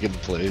friggin'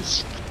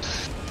 place.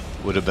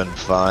 Would have been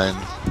fine.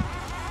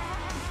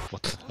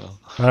 What the hell?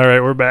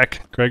 Alright, we're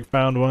back. Craig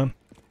found one.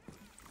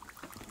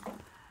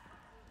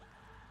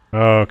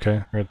 Oh,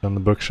 okay, right on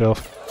the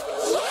bookshelf.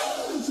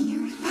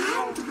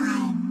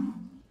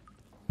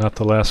 Not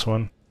the last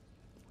one.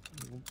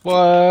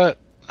 What?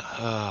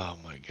 Oh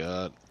my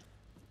god.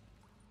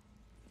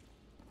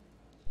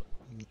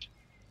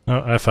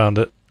 Oh, I found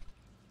it.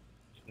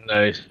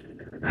 Nice.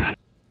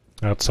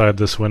 Outside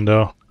this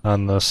window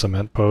on the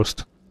cement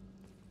post.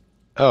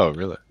 Oh,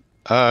 really?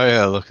 Oh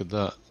yeah, look at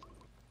that.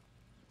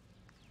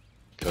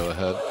 Go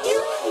ahead.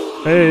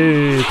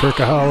 Hey,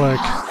 Perkaholic.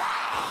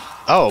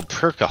 Oh,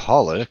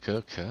 Perkaholic,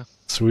 okay.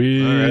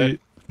 Sweet.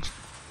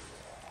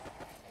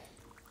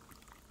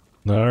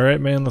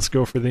 Alright, man, let's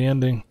go for the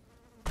ending.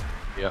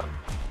 Yeah.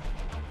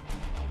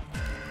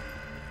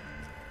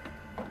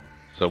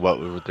 So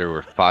what, there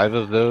were 5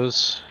 of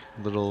those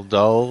little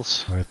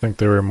dolls? I think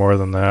there were more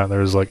than that. There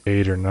was like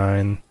 8 or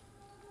 9.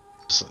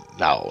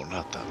 No,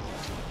 not that.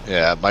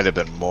 Yeah, it might have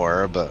been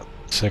more, but...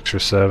 6 or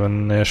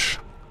 7-ish.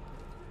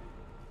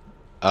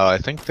 Oh, I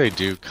think they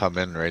do come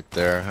in right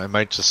there. I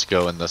might just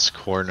go in this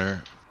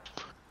corner.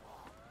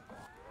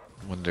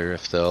 Wonder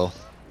if they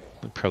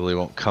probably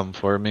won't come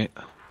for me.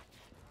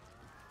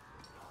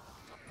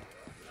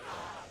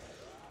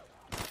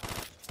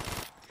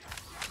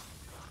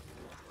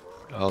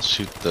 I'll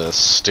shoot the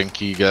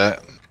stinky guy.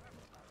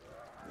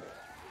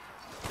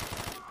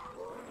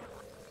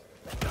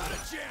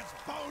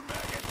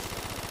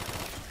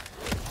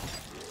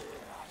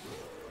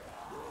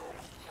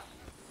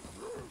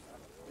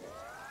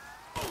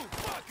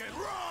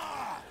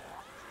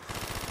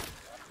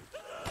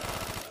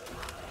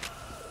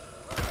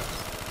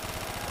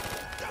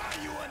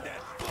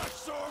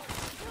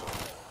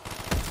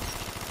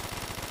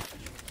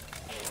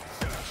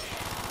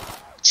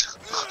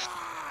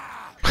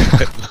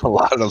 A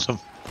lot of them.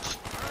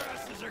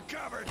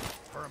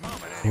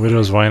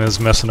 Widow's Wine is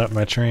messing up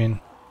my train.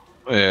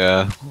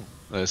 Yeah,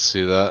 I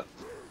see that.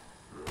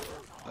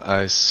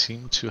 I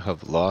seem to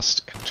have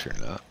lost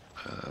internet.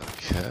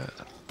 Okay.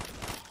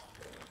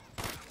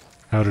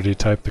 How did he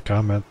type the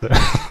comment there?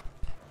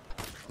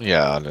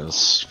 Yeah, on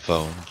his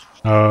phone.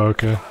 Oh,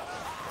 okay.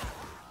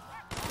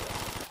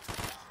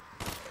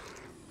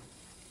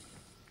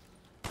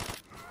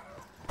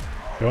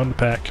 Go in the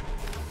pack.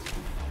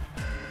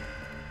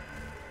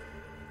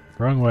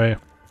 Wrong way.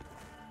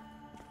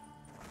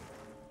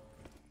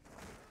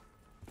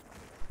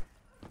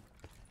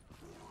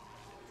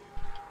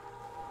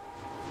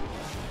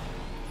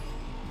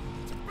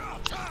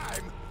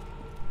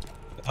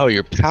 Oh,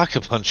 you're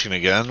pack-a-punching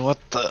again? What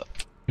the?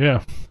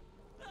 Yeah.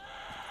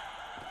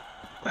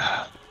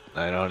 I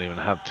don't even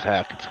have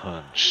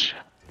pack-a-punch.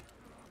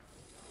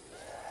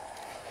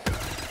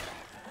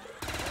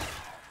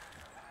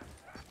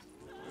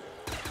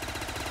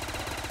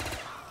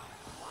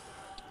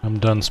 I'm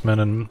done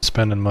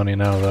spending money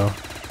now, though.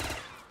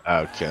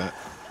 Okay.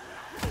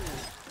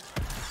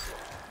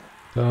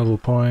 Double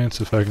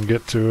points if I can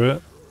get to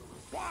it.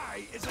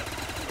 Why is it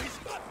always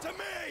up to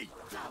me?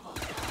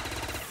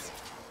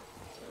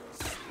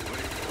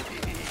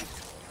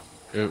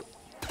 Ooh.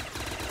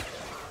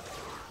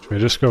 Should we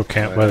just go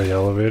camp by the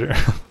elevator?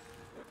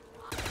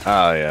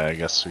 Oh yeah, I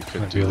guess we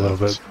could Might do be a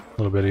that.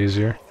 little bit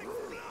easier.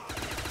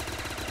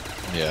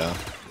 Yeah.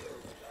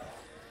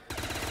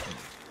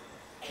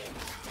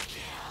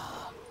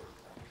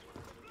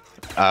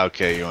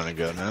 Okay, you want to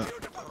go now?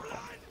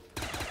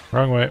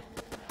 Wrong way.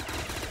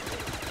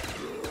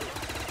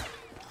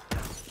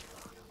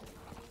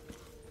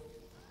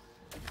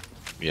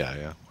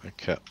 Yeah,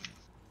 okay.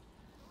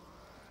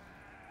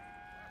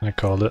 I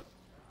called it.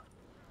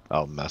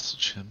 I'll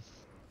message him.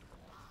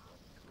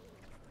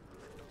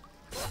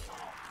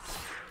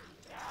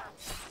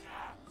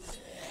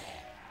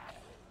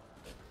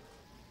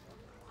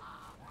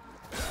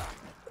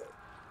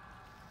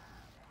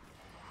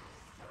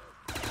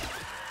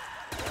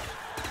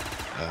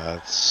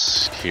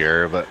 It's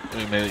here, but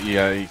we may,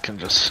 yeah, you can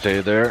just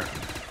stay there.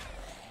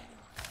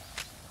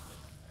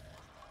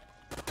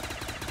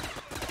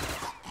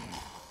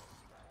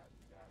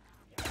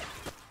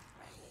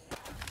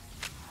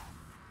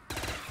 I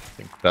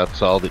think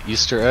that's all the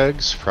Easter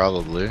eggs,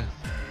 probably.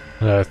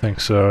 Yeah, I think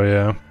so,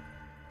 yeah.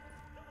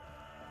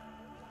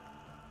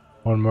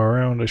 One more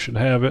round, I should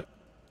have it.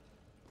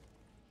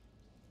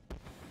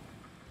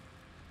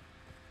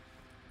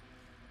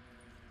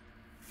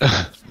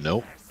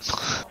 Nope.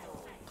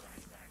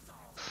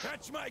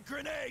 Catch my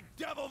grenade,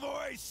 devil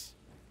voice!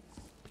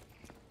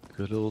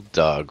 Good old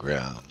dog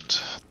round.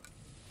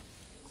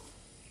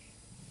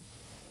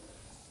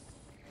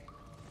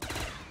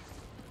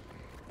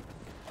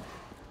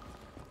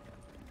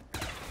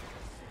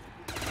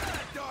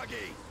 Bad doggy!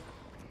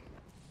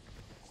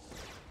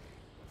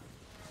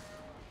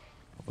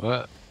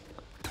 What?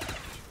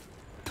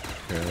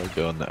 Here, I'll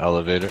go in the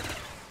elevator.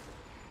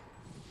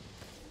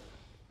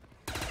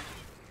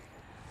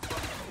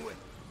 Oh, it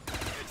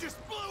just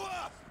blew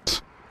up!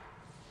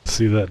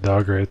 See that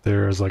dog right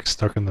there is like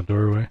stuck in the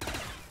doorway.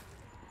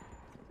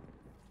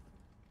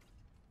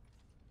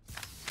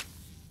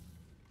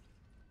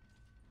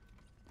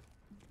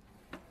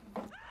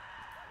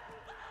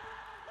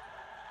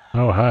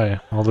 Oh, hi.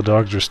 All the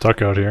dogs are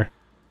stuck out here.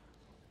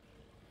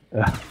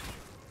 Down,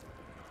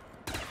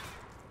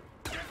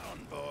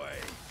 boy!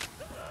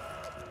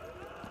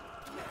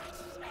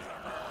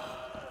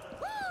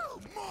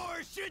 Woo!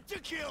 More shit to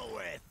kill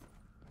with!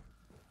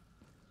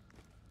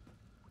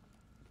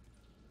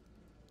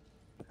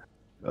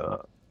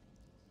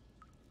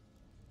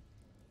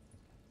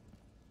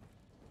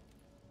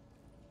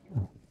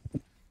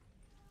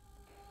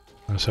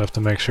 I just have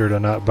to make sure to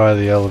not buy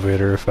the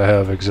elevator if I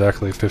have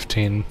exactly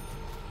 15.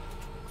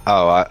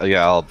 Oh,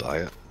 yeah, I'll buy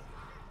it.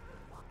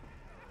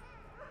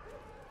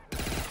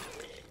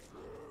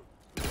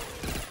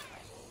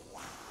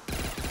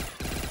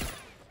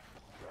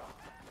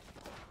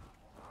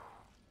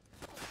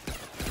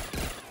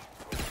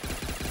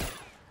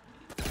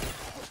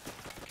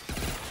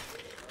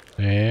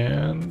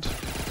 And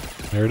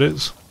there it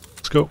is.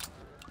 Let's go.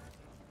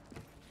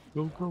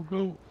 Go, go,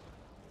 go.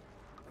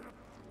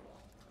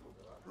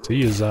 See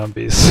you,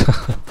 zombies.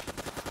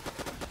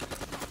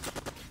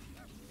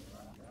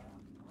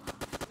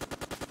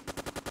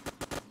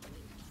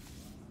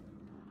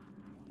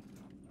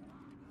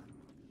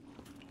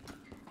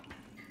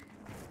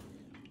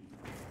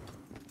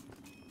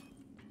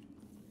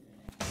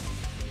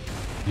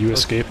 You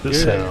escaped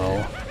this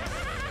hell.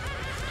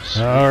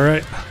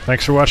 Alright,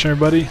 thanks for watching,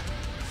 everybody.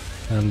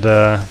 And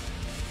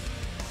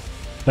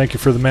thank you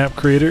for the map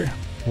creator.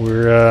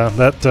 We're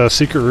that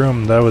secret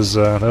room, that was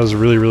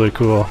really, really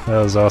cool.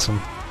 That was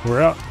awesome.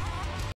 We're out.